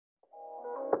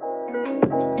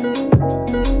And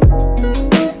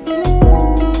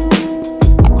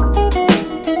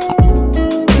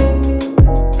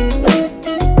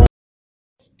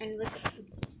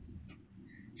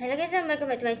hello guys, and welcome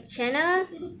back to my channel.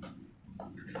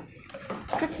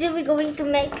 So today we're going to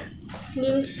make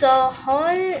Ninso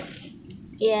haul.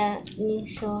 Yeah,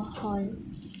 Ninso haul.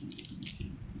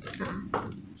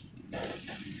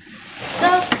 So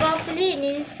probably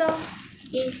Ninso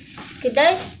is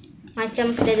kedai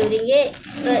macam kedai RM2,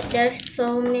 but there's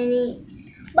so many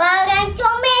barang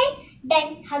comel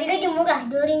dan harga dia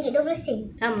murah,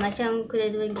 RM2.20. macam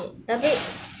kedai RM2, tapi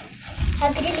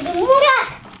Harga dia lebih murah.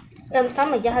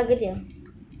 sama je harga dia.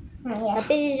 Ya.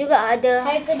 Tapi dia juga ada,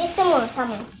 Harga dia semua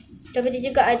sama. tapi dia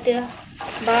juga ada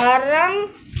barang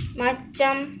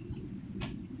macam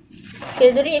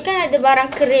kedai kan ada barang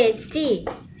kereti.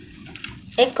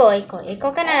 Eko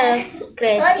kan ada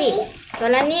kereti.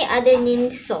 Kalau ni ada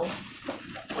Ninso.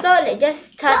 So let's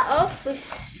just start off with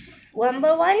one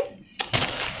by one.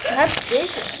 We have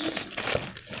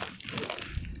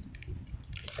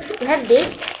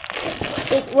this.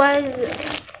 It was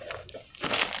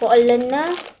for a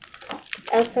learner,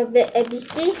 alphabet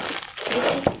ABC. This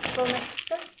is for my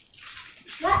sister.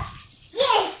 What?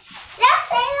 Yes. That's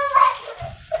it.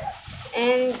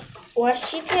 And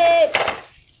washi tape.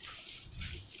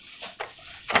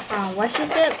 Washi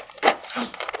tape.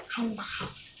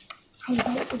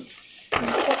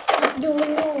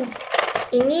 Dulu.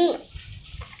 Ini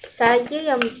saya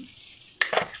yang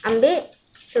ambil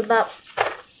sebab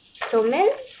comel.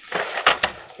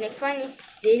 Next one is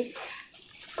this.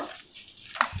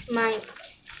 It's my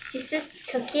sister's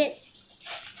chocolate.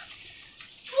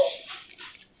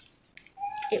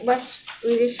 It was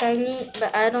really shiny, but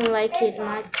I don't like it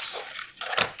much.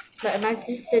 But my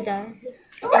sister does.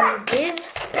 And this,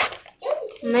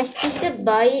 my sister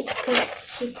buy it because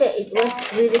she said it was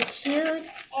really cute.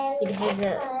 It has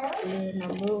a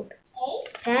notebook,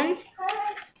 pen,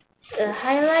 a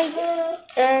highlighter,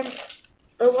 and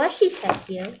a washi tape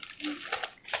here.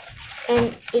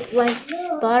 And it was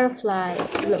butterfly.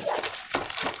 Look,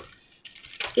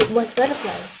 it was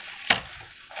butterfly.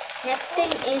 Next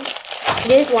thing is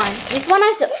this one. This one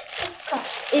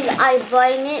I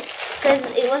buying it because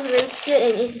it was really cute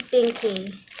and it's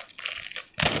pinky.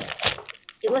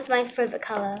 It was my favorite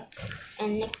color.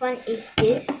 And next one is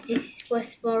this. This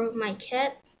was for my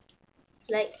cat.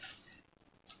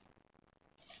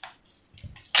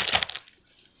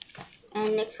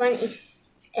 And next one is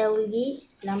LED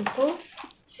lampu.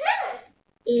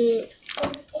 It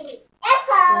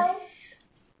was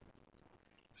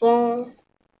for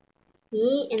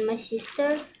me and my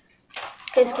sister,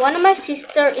 because one of my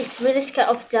sister is really scared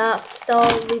of dogs, so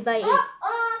we buy it.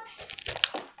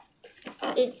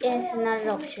 It is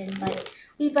another option, but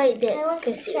we buy that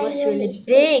because it was really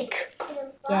big.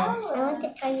 Yeah. I want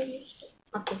to try this.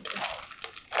 Okay.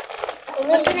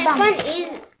 The next one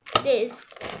is this.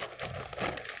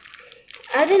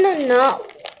 I do not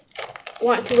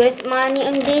want to waste money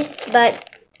on this,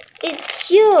 but it's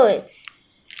cute.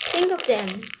 Think of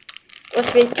them. It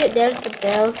was really cute. There's a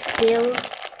bell, seal.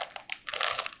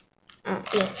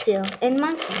 Seal. And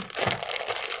monkey.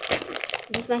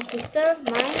 This is my sister,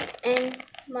 mine, and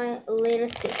my little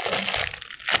sister.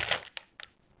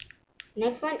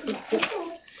 Next one is this.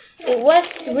 It was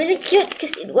really cute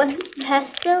because it was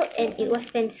pastel and it was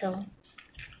pencil.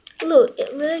 Look,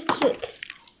 it really cute because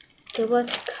it was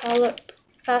color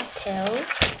pastel.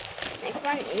 Next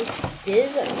one is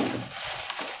this.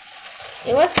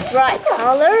 It was bright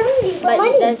color, but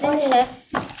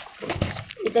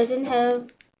it doesn't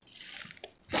have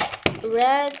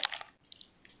red.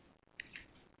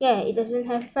 Yeah, it doesn't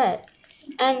have red,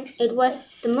 and it was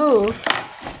smooth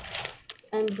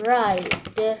and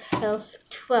bright. They have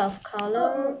 12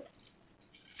 color.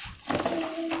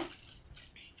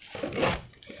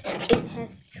 It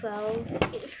has 12.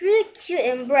 It's really cute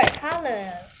and bright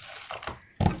color.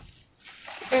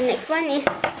 The next one is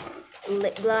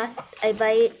lip gloss. I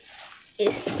buy it.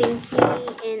 It's pinky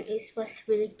and it was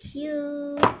really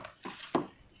cute.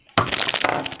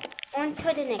 On to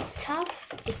the next stuff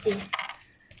is this.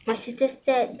 My sister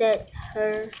said that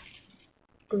her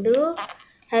glue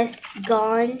has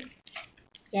gone.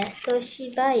 Yeah, so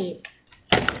she buy it.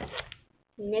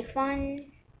 Next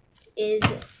one is,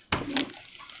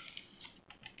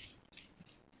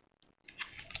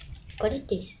 what is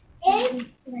this?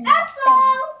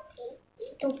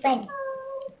 Itu pen.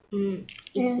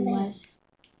 It was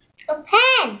A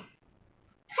pen.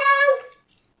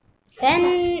 pen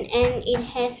and it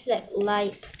has like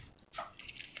light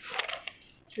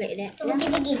like that.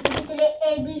 Lagi. Kita tulis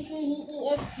A, B, C, D, E,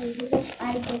 F, G, H,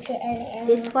 I, J, K, L, M,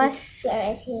 This was Q, R,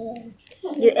 S, T, U, V.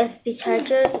 USB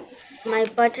charger. My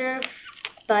brother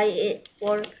buy it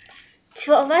for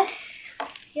two of us.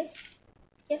 Yep.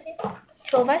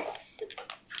 Two of us.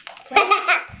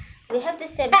 We have the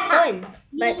same phone,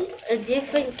 but a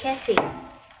different casing.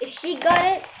 If she got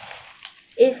it,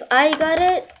 if I got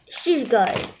it, she's got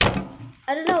it.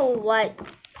 I don't know what.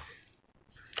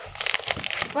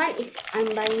 One is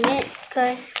I'm buying it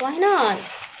because why not?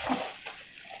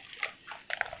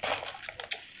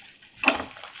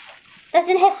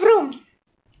 Doesn't have room.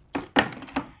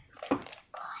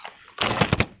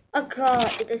 Oh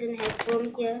god, it doesn't have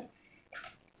room here.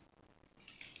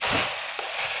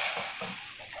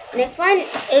 Next one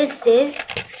is this.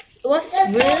 It was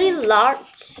really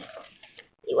large.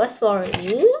 It was for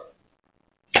me.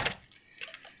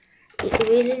 It's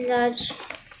really large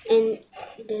and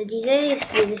the design is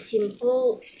really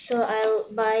simple, so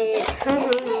I'll buy it.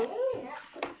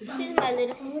 This is my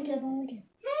little sister.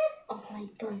 Oh my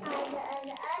god.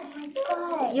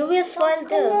 You will spoil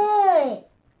the.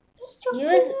 You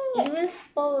will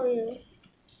spoil.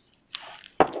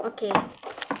 Okay,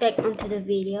 back onto the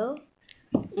video.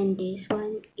 And this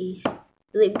one is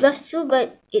lip gloss too,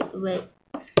 but it wet.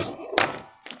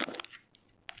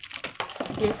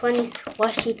 Next one is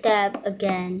washi tab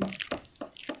again.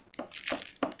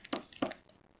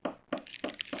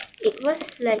 It was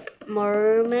like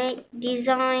mermaid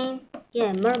design.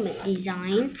 Yeah, mermaid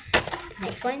design.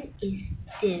 Next one is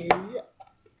this.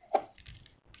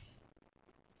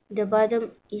 The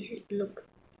bottom is look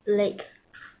like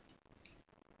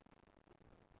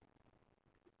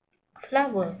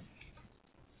flower,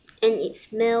 and it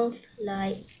smells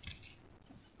like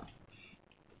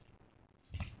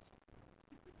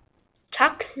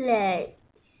chocolate.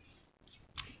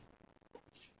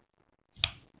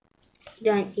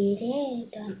 Don't eat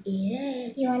it, don't eat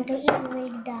it. You want to eat, you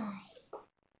will die.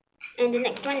 And the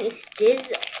next one is this.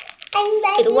 I'm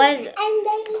ready.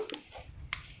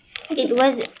 It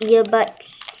was earbuds.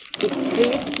 It's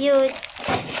really cute.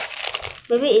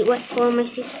 Maybe it was for my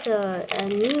sister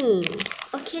and me.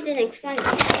 Okay, the next one is.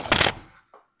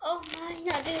 Oh my,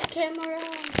 not the camera.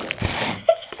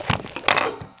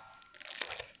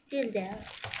 Still there.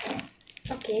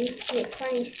 Okay, next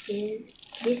one is this.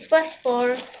 This was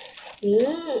for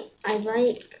me. I buy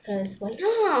it because why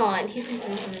not?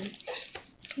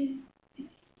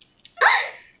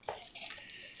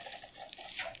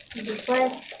 This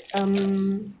was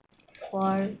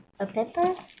for a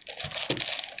pepper.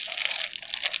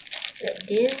 Like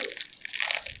this.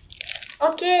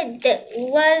 Okay, that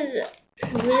was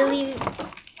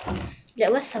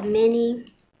so many.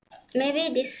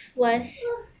 Maybe this was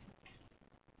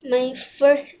my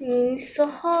first Ninso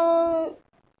haul.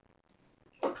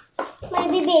 My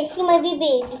baby, see my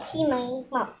baby, see my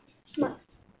mom.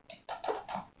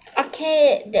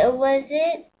 Okay, that was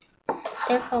it.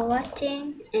 Thanks for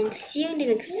watching and see you in the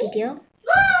next video.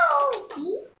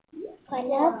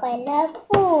 Pala,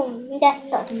 boom. That's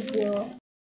the video.